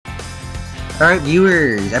Alright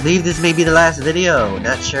viewers, I believe this may be the last video,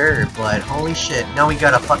 not sure, but holy shit, now we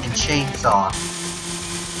got a fucking chainsaw.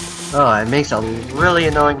 Oh, it makes a really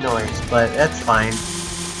annoying noise, but that's fine.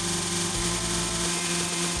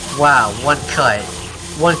 Wow, one cut.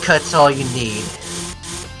 One cut's all you need.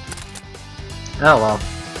 Oh well.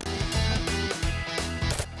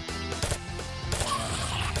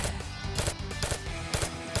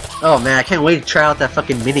 Oh man, I can't wait to try out that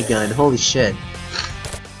fucking minigun, holy shit.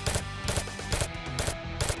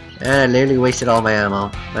 I literally wasted all my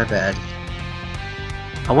ammo. My bad.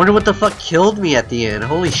 I wonder what the fuck killed me at the end.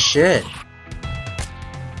 Holy shit.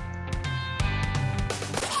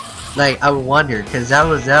 Like, I wonder, cause that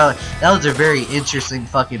was a very interesting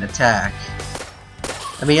fucking attack.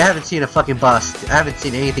 I mean, I haven't seen a fucking boss. I haven't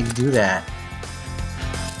seen anything do that.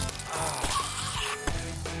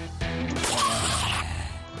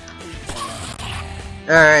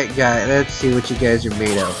 Alright guys, let's see what you guys are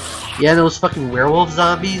made of. Yeah, those fucking werewolf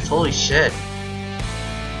zombies? Holy shit.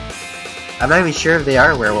 I'm not even sure if they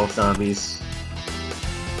are werewolf zombies.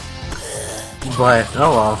 But,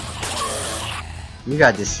 oh well. You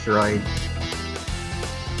got destroyed.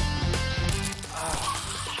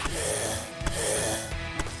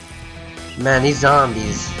 Man, these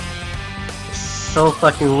zombies are so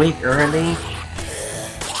fucking weak early.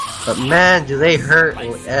 But man, do they hurt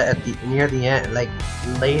at near the end, like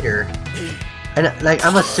later. And like,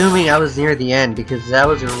 I'm assuming I was near the end because that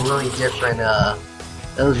was a really different, that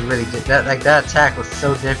that attack was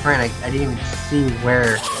so different, I didn't even see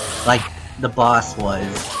where, like, the boss was.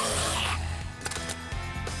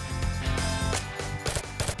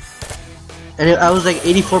 And I was like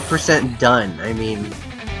 84% done. I mean,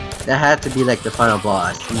 that had to be like the final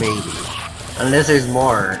boss, maybe. Unless there's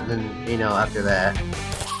more than, you know, after that.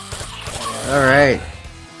 Alright.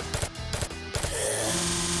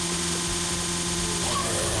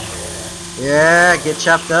 Yeah, get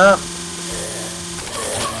chopped up.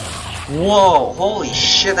 Whoa, holy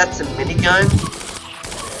shit, that's a minigun?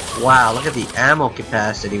 Wow, look at the ammo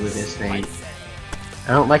capacity with this thing.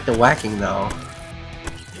 I don't like the whacking though.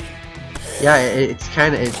 Yeah, it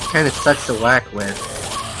kind of sucks to whack with.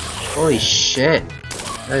 Holy shit.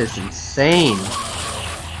 That is insane.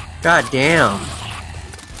 God damn.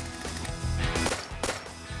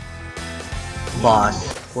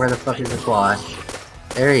 Boss. Where the fuck is the boss?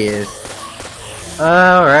 There he is.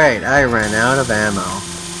 Alright, I ran out of ammo.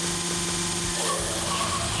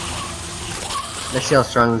 Let's see how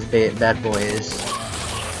strong this bad boy is.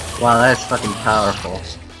 Wow, that's fucking powerful.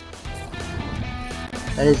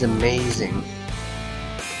 That is amazing.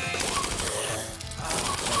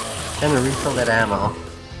 Time to refill that ammo.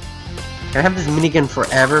 Can I have this minigun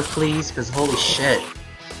forever, please? Because holy shit.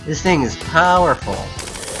 This thing is powerful.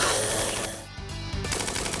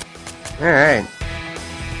 Alright.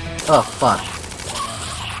 Oh, fuck.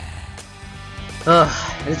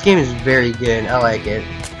 Ugh, this game is very good. I like it.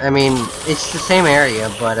 I mean, it's the same area,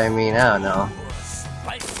 but I mean, I don't know.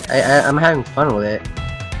 I'm having fun with it.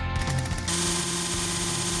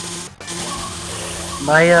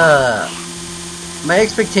 My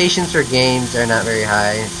expectations for games are not very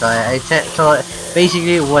high, so so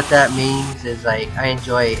basically what that means is like I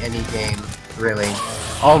enjoy any game, really.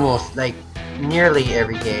 Almost, like, nearly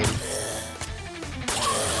every game.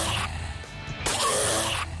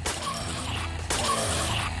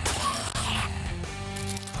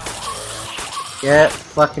 Get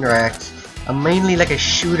fucking wrecked. I'm mainly like a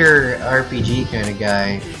shooter RPG kind of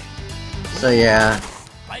guy. So yeah.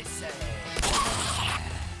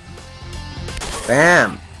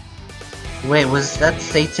 Bam! Wait, was that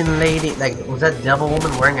Satan lady, like, was that devil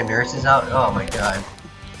woman wearing a nurse's outfit? Oh my god.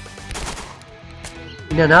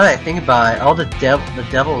 You know, now that I think about it, all the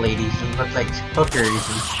devil ladies look like hookers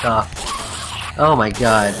and stuff. Oh my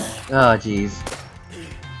god. Oh jeez.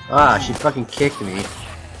 Ah, she fucking kicked me.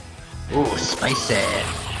 Ooh, spicy.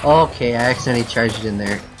 Okay, I accidentally charged it in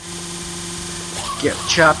there. Get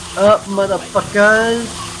chopped up, motherfuckers!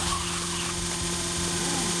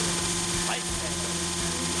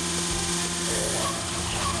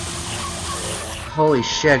 Holy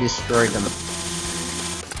shit, I destroyed them.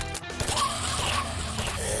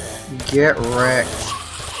 Get wrecked.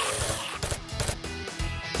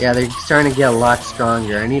 Yeah, they're starting to get a lot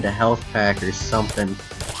stronger. I need a health pack or something.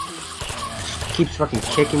 Keeps fucking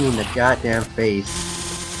kicking me in the goddamn face.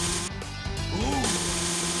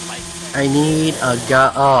 I need a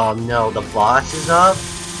oh no, the boss is up?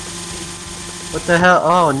 What the hell?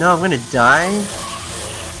 Oh no, I'm gonna die?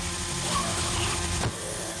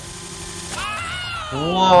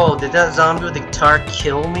 Whoa, did that zombie with the guitar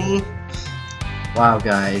kill me? Wow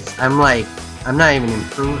guys, I'm not even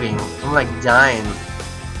improving. I'm like dying.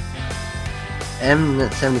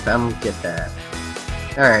 M75, I'm gonna get that.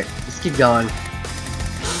 Alright, let's keep going.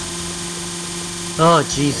 Oh,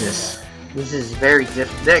 Jesus. This is very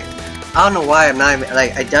difficult. I don't know why I'm not even,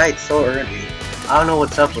 like, I died so early. I don't know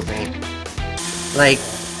what's up with me. Like,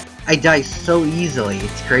 I die so easily,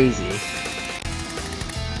 it's crazy.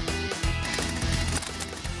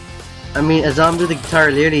 I mean, a zombie with the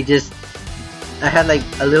guitar literally just... I had like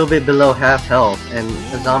a little bit below half health, and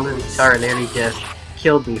a zombie with the guitar literally just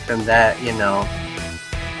killed me from that, you know.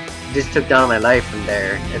 Just took down my life from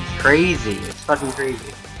there. It's crazy. It's fucking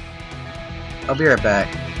crazy. I'll be right back.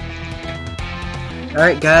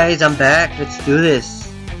 Alright guys, I'm back. Let's do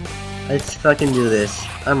this. Let's fucking do this.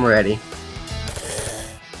 I'm ready.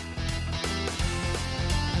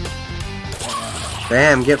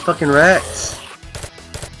 Bam, get fucking wrecked.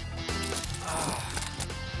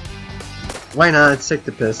 Why not? Let's take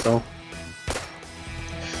the pistol.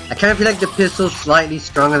 I kinda feel like the pistol's slightly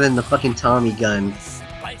stronger than the fucking Tommy gun.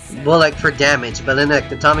 Well, like for damage, but then like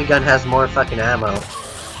the Tommy gun has more fucking ammo.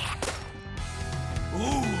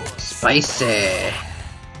 Spicy.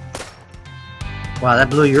 Wow, that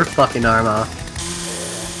blew your fucking arm off.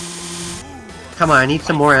 Come on, I need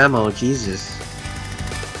some more ammo, Jesus.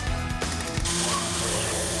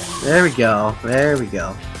 There we go, there we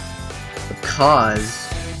go. Because...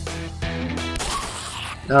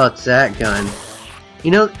 oh, it's that gun.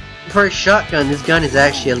 You know, for a shotgun, this gun is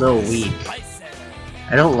actually a little weak.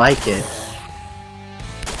 I don't like it.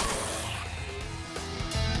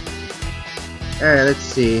 Alright, let's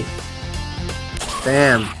see.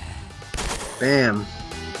 Bam. Bam.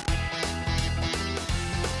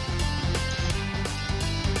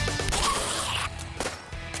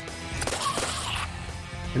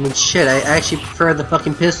 I mean, shit, I actually prefer the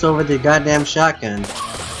fucking pistol over the goddamn shotgun.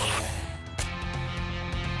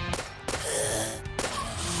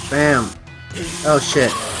 Bam. Oh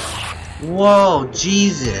shit. Whoa,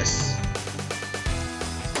 Jesus.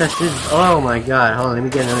 That's just, oh my god. Hold on, let me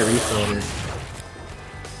get another refill of this.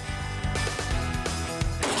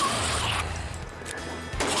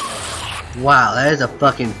 Wow, that is a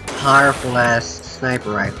fucking powerful ass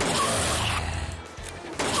sniper rifle.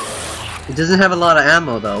 It doesn't have a lot of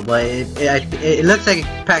ammo though, but it looks like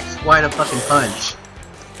it packs quite a fucking punch.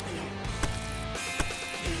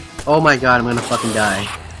 Oh my god, I'm gonna fucking die.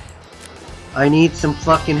 I need some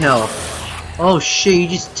fucking help. Oh shit, you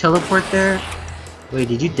just teleport there? Wait,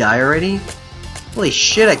 did you die already? Holy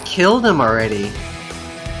shit, I killed him already.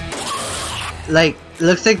 Like, it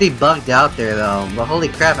looks like they bugged out there though, but holy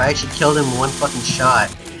crap, I actually killed him in one fucking shot.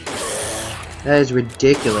 That is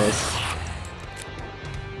ridiculous.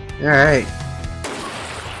 Alright.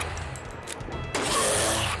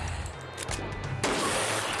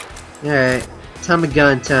 Alright, Tommy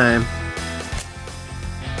gun time.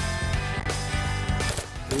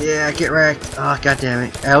 Yeah, get wrecked. Oh, god damn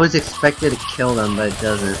it. I was expected to kill them, but it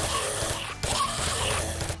doesn't.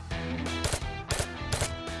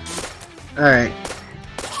 Alright.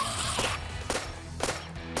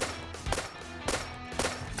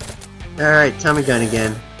 Alright, Tommy gun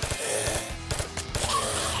again.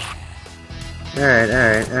 Alright,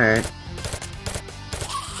 alright, alright.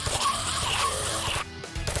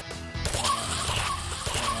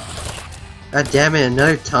 God damn it,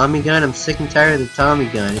 another Tommy gun? I'm sick and tired of the Tommy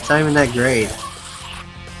gun. It's not even that great.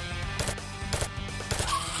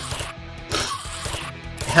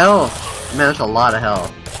 Health! Man, that's a lot of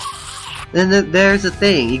health. Then there's the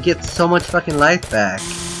thing, you get so much fucking life back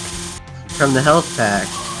from the health pack.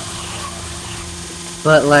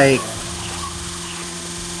 But like,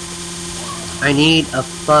 I need a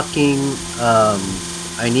fucking,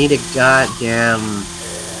 I need a goddamn,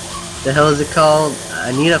 the hell is it called?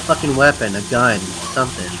 I need a fucking weapon, a gun,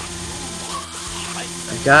 something.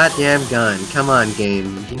 A goddamn gun. Come on,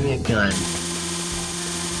 game. Give me a gun.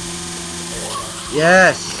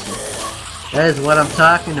 Yes! That is what I'm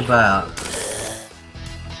talking about.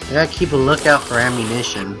 I gotta keep a lookout for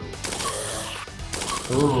ammunition.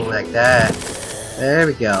 Ooh, like that. There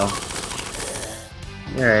we go.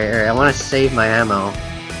 Alright, alright. I want to save my ammo.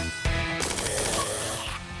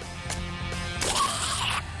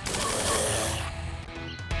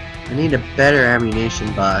 I need a better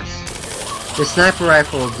ammunition box. The sniper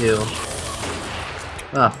rifle will do.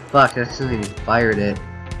 Oh fuck, I still even fired it.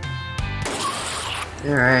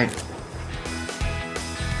 Alright.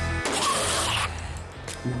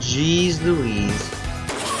 Jeez Louise.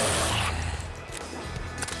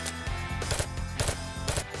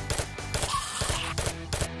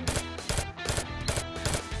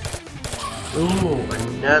 Ooh,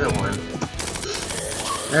 another one.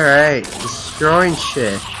 Alright, destroying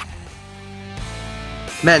shit.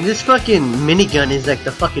 Man, this fucking minigun is like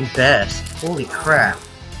the fucking best. Holy crap.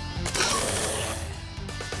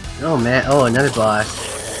 Oh man, oh, another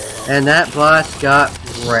boss. And that boss got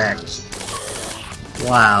wrecked.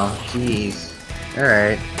 Wow, jeez.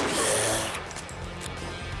 Alright.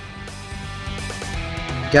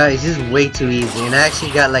 Guys, this is way too easy, and I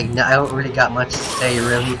actually got like, I don't really got much to say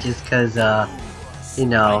really, just cause, you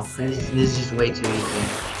know, this is just way too easy.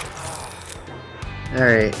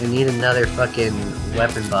 Alright, I need another fucking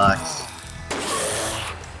weapon box.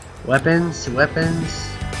 Weapons? Weapons?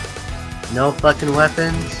 No fucking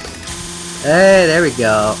weapons? Hey, there we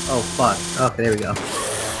go. Oh fuck. Okay, there we go.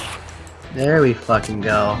 There we fucking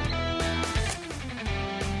go.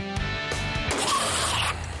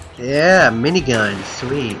 Yeah, minigun,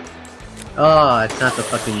 sweet. Oh, it's not the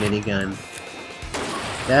fucking minigun.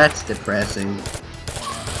 That's depressing.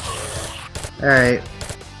 Alright.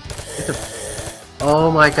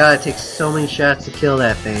 Oh my god, it takes so many shots to kill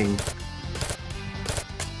that thing.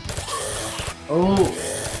 Oh.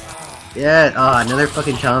 Yeah, oh, another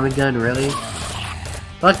fucking Tommy gun, really?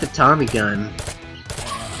 Fuck the Tommy gun.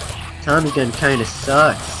 Tommy gun kinda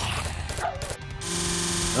sucks.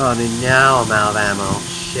 Oh, I mean, now I'm out of ammo.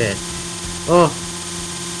 Shit. Oh,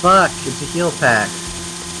 fuck, it's a heal pack.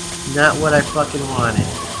 Not what I fucking wanted.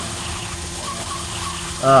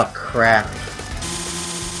 Oh, crap.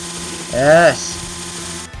 Yes!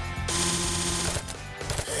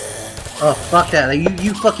 Oh, fuck that. Like,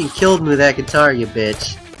 you fucking killed me with that guitar, you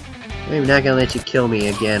bitch. I'm not gonna let you kill me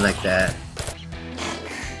again like that.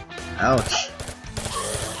 Ouch.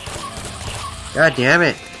 God damn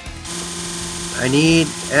it. I need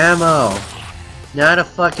ammo. Not a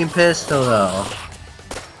fucking pistol, though.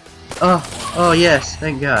 Oh, oh yes,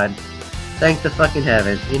 thank God. Thank the fucking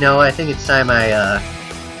heavens. You know, I think it's time I,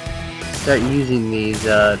 start using these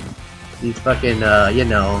fucking, you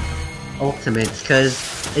know, ultimates, because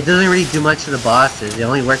it doesn't really do much to the bosses. It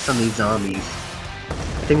only works on these zombies.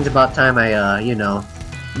 I think it's about time I, you know,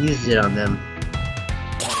 used it on them.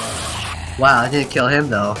 Wow, I didn't kill him,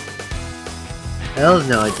 though. Hells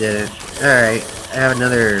no, I didn't. Alright. I have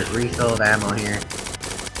another refill of ammo here.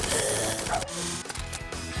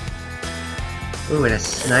 Ooh, and a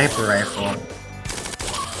sniper rifle.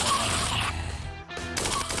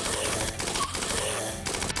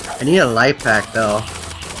 I need a life pack though.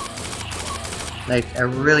 Like, I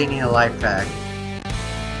really need a life pack.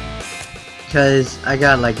 Because I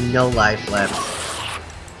got like no life left.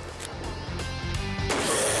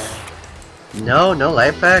 No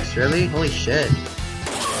life packs? Really? Holy shit.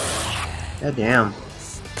 God damn.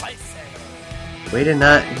 Way to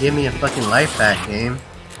not give me a fucking life pack, game.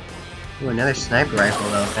 Ooh, another sniper rifle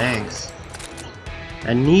though, thanks.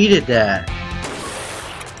 I needed that.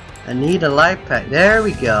 I need a life pack. There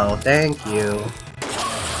we go, thank you.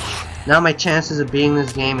 Now my chances of beating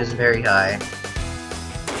this game is very high.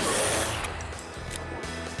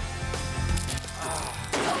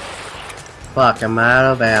 Fuck, I'm out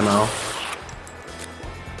of ammo.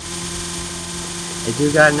 I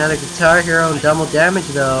do got another Guitar Hero and double damage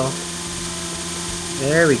though.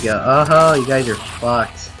 There we go. Oh, you guys are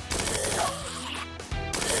fucked.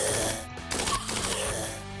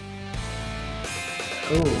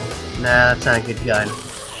 Ooh, nah, that's not a good gun.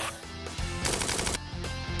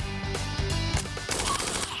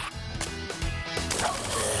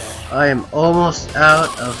 I am almost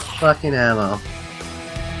out of fucking ammo.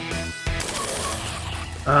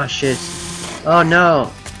 Oh shit. Oh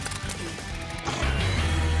no.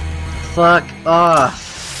 Fuck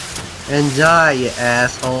off and die, you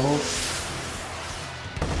asshole.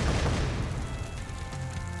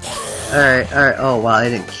 Alright. Oh wow, I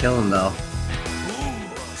didn't kill him though.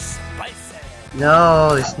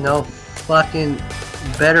 No, there's no fucking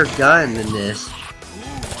better gun than this.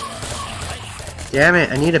 Damn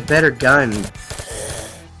it, I need a better gun.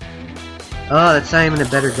 Oh, that's not even a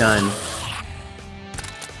better gun.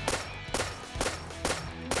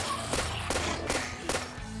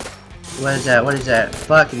 What is that? What is that?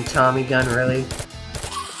 Fucking Tommy gun, really?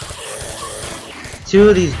 Two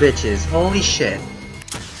of these bitches. Holy shit.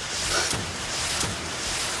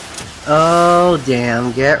 Oh,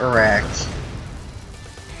 damn. Get wrecked.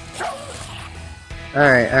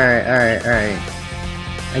 Alright.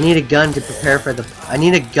 I need a gun to prepare for the... I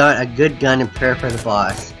need a good gun to prepare for the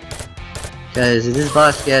boss. Because if this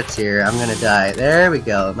boss gets here, I'm gonna die. There we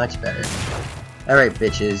go. Much better. Alright,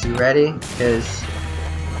 bitches. You ready? Because...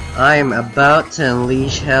 I am about to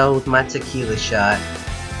unleash hell with my tequila shot.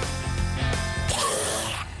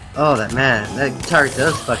 Oh, that guitar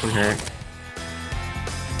does fucking hurt.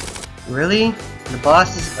 Really? The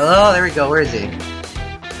boss is... Oh, there we go. Where is he?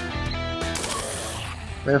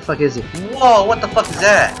 Where the fuck is it? Whoa, what the fuck is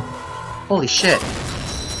that? Holy shit.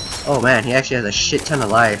 Oh man, he actually has a shit ton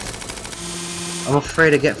of life. I'm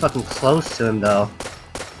afraid to get fucking close to him though.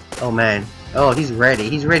 Oh man. Oh, he's ready.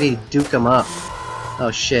 He's ready to duke him up.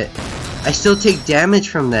 Oh shit. I still take damage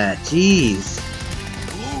from that. Jeez.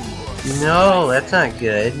 No, that's not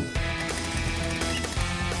good.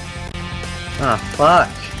 Ah, fuck.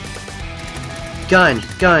 Gun,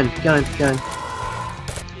 gun, gun, gun.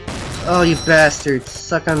 Oh, you bastard.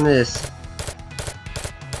 Suck on this.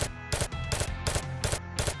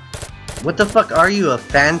 What the fuck are you, a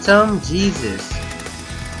phantom? Jesus.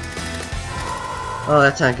 Oh,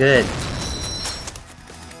 that's not good.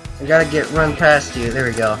 I gotta run past you. There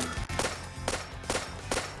we go.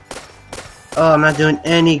 Oh, I'm not doing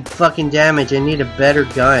any fucking damage. I need a better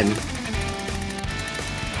gun.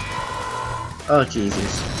 Oh,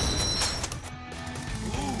 Jesus.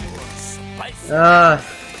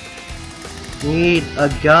 Need a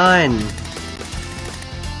gun.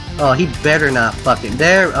 Oh, he better not fucking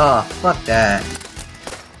there. Oh, fuck that.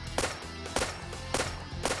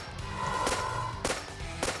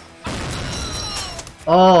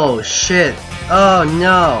 Oh, shit. Oh,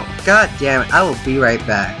 no. God damn it. I will be right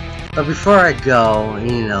back. But before I go,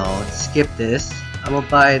 you know, skip this. I'm gonna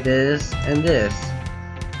buy this and this.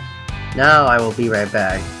 Now I will be right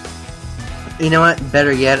back. You know what?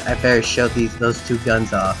 Better yet, I better show those two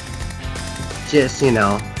guns off. Just, you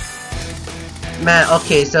know. Man,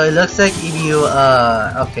 okay, so it looks like if you,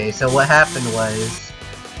 okay, so what happened was,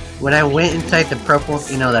 when I went inside the purple,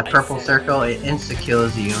 you know, that purple circle, it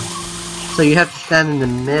insta-kills you. So you have to stand in the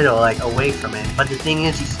middle, like, away from it. But the thing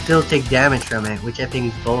is, you still take damage from it, which I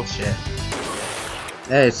think is bullshit.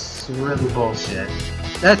 That is really bullshit.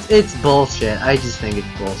 It's bullshit. I just think it's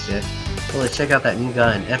bullshit. Well, let's check out that new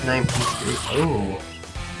gun, F9 P3. Ooh.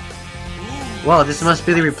 Well, this must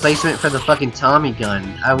be the replacement for the fucking Tommy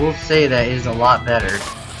gun. I will say that it is a lot better.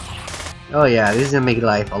 Oh yeah, this is gonna make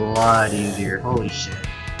life a lot easier. Holy shit.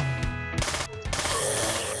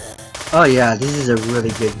 Oh yeah, this is a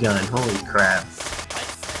really good gun. Holy crap.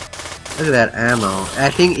 Look at that ammo.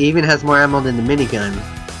 I think it even has more ammo than the minigun.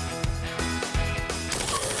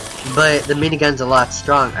 But the minigun's a lot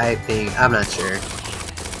strong, I think. I'm not sure.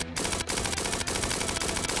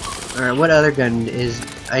 Alright, what other gun is...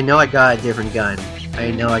 I know I got a different gun.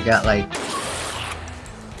 I know I got like...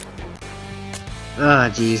 Ah,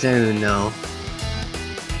 jeez, I don't even know.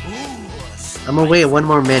 I'm gonna wait one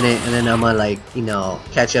more minute and then I'm gonna, like, you know,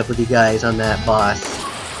 catch up with you guys on that boss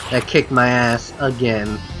that kicked my ass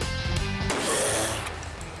again.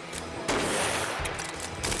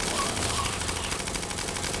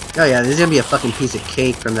 Oh yeah, this is gonna be a fucking piece of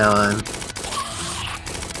cake from now on.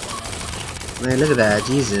 Man, look at that,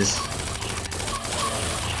 Jesus.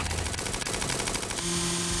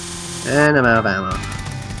 And I'm out of ammo.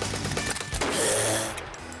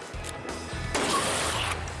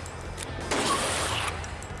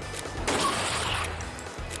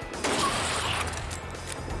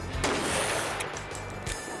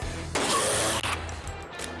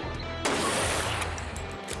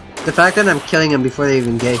 The fact that I'm killing them before they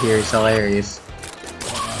even get here is hilarious.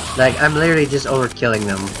 Like, I'm literally just overkilling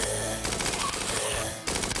them.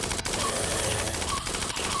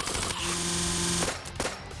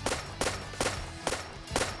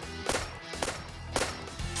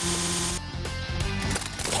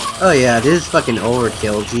 Oh yeah, this is fucking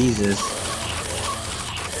overkill, Jesus.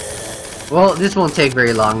 Well, this won't take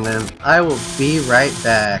very long then. I will be right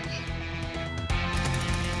back.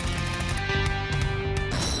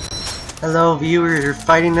 Hello viewers, you're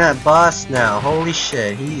fighting that boss now. Holy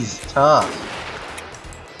shit, he's tough.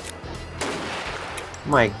 Oh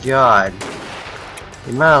my god.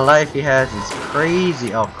 The amount of life he has is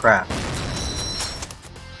crazy. Oh crap.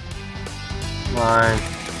 Come on.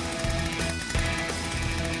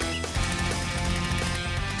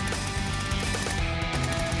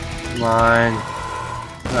 Come on.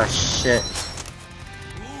 Oh shit.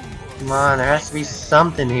 Come on, there has to be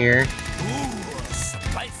something here.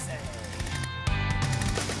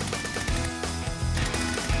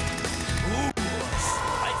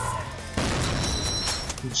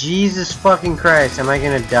 Jesus fucking Christ, am I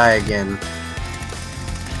gonna die again?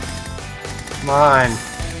 Come on.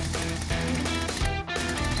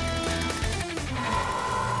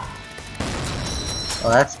 Oh,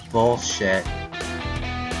 that's bullshit.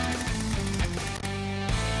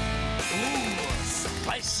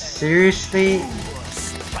 Seriously?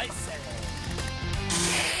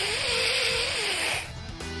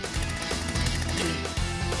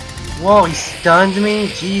 Whoa, he stunned me?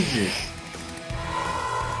 Jesus.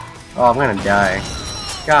 Oh, I'm gonna die.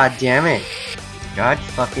 God damn it. God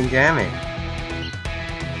fucking damn it.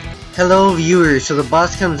 Hello viewers, so the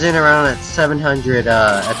boss comes in around at 700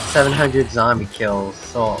 zombie kills,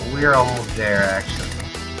 so we're almost there actually.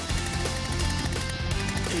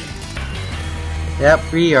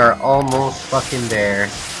 Yep, we are almost fucking there.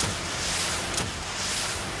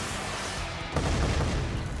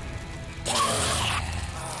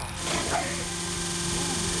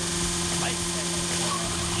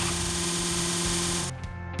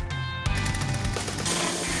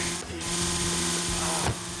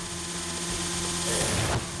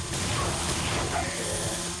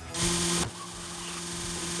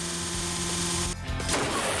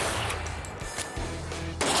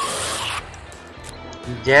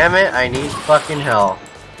 Damn it, I need fucking help.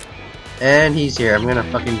 And he's here, I'm gonna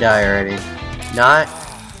fucking die already. Not.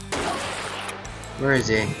 Where is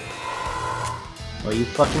he? Oh, you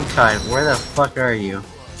fucking cunt. Where the fuck are you?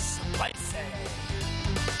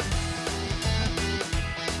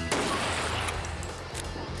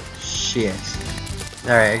 Shit.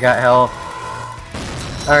 Alright, I got help.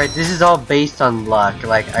 Alright, this is all based on luck.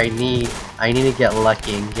 Like, I need to get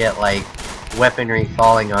lucky and get, like, weaponry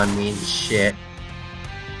falling on me and shit.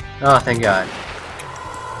 Oh, thank God.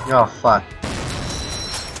 Oh, fuck.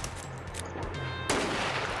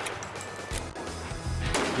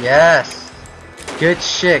 Yes! Good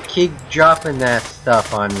shit. Keep dropping that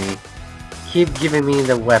stuff on me. Keep giving me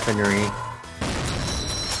the weaponry.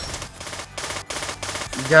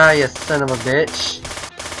 Die, you son of a bitch.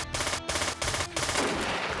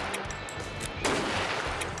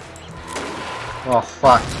 Oh,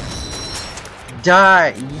 fuck.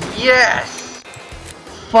 Die! Yes!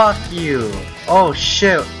 Fuck you! Oh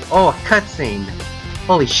shit! Oh, a cutscene!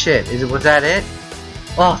 Holy shit! Was that it?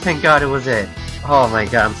 Oh, thank God it was it! Oh my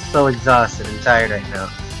God, I'm so exhausted and tired right now.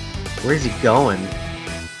 Where's he going?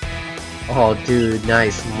 Oh, dude,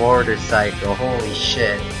 nice motorcycle! Holy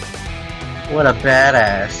shit! What a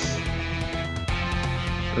badass!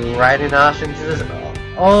 Riding off into this.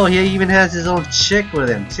 Oh, he even has his own chick with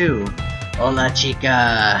him too. Hola,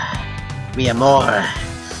 chica, mi amor.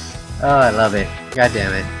 Oh, I love it. God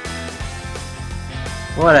damn it.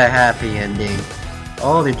 What a happy ending.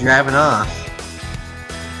 Oh, they're driving off.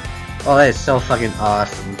 Oh, that is so fucking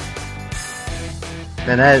awesome.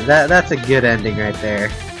 And that's a good ending right there.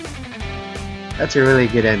 That's a really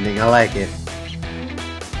good ending. I like it.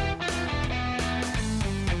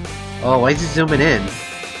 Oh, why is he zooming in?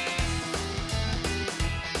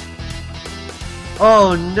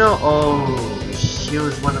 Oh no! Oh, she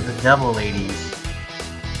was one of the devil ladies.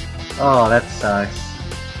 Oh, that sucks.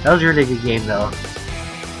 That was a really good game though.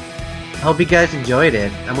 I hope you guys enjoyed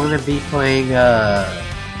it. I'm gonna be playing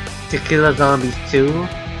Tequila Zombies 2.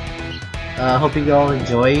 I hope you all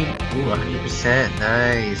enjoyed. Ooh, 100%.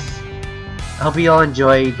 Nice. I hope you all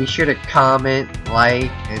enjoyed. Be sure to comment, like,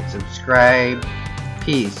 and subscribe.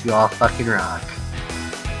 Peace. You all fucking rock.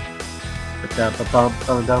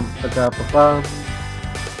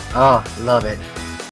 Oh, love it.